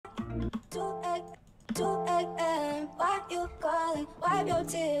2 a.m. Why you calling? Wipe your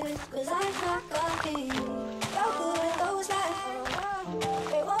tears, 'cause I'm not calling. How good it goes like,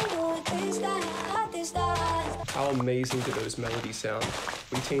 they won't do it this time, not this time. How amazing do those melodies sound?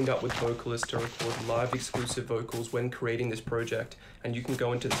 We teamed up with vocalists to record live exclusive vocals when creating this project, and you can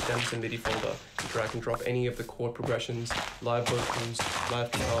go into the stems and MIDI folder and drag and drop any of the chord progressions, live vocals,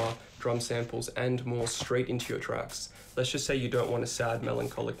 live guitar, drum samples, and more straight into your tracks. Let's just say you don't want a sad,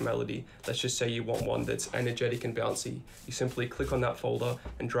 melancholic melody. Let's just say you want one that's energetic and bouncy. You simply click on that folder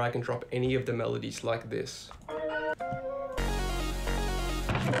and drag and drop any of the melodies like this.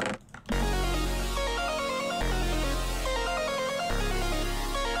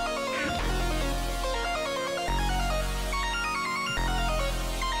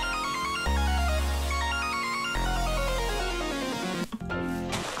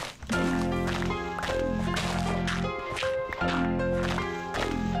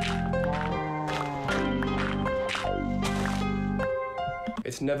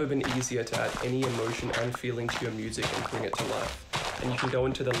 It's never been easier to add any emotion and feeling to your music and bring it to life. And you can go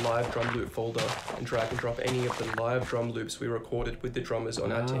into the live drum loop folder and drag and drop any of the live drum loops we recorded with the drummers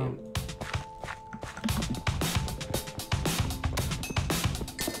on our team.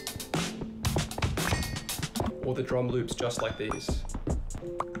 Or the drum loops just like these.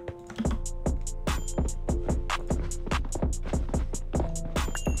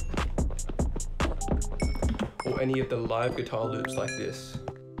 Or any of the live guitar loops like this.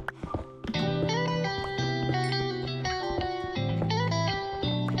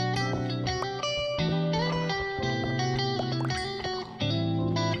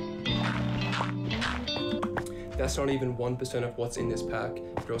 That's not even 1% of what's in this pack.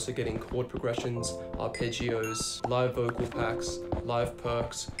 You're also getting chord progressions, arpeggios, live vocal packs, live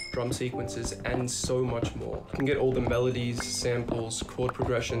perks, drum sequences, and so much more. You can get all the melodies, samples, chord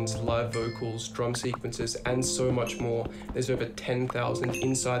progressions, live vocals, drum sequences, and so much more. There's over 10,000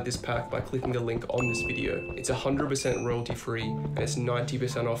 inside this pack by clicking the link on this video. It's 100% royalty free, and it's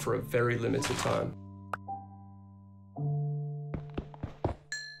 90% off for a very limited time.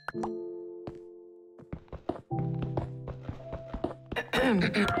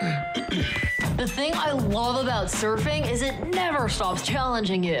 The thing I love about surfing is it never stops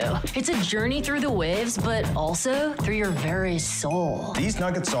challenging you. It's a journey through the waves, but also through your very soul. These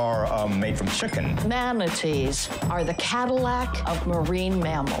nuggets are made from chicken. Manatees are the Cadillac of marine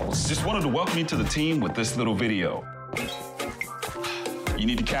mammals. Just wanted to welcome you to the team with this little video. You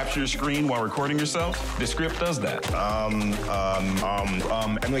need to capture your screen while recording yourself? This script does that.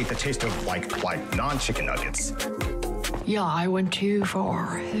 Emulate the taste of like non-chicken nuggets. Yeah, I went too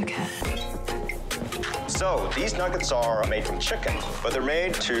far. Okay. So, these nuggets are made from chicken, but they're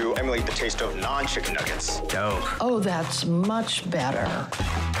made to emulate the taste of non-chicken nuggets. Dope. Oh, that's much better.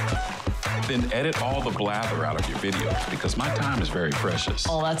 Then edit all the blather out of your videos because my time is very precious.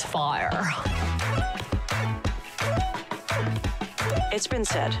 Oh, that's fire. It's been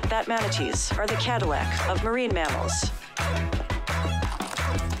said that manatees are the Cadillac of marine mammals.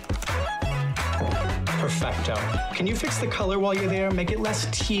 Perfecto. Can you fix the color while you're there? Make it less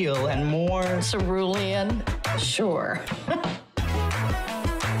teal and more... Cerulean? Sure.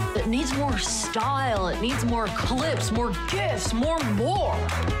 It needs more style, it needs more clips, more gifs, more.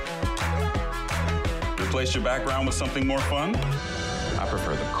 Replace your background with something more fun? I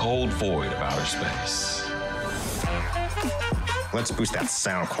prefer the cold void of outer space. Let's boost that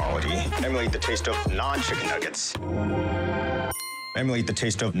sound quality. Emulate the taste of non-chicken nuggets. Emulate the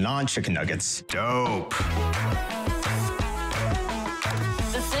taste of non-chicken nuggets. Dope.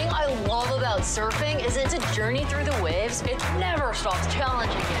 The thing I love about surfing is it's a journey through the waves. It never stops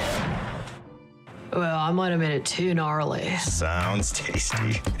challenging you. Well, I might have made it too gnarly. Sounds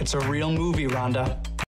tasty. It's a real movie, Rhonda.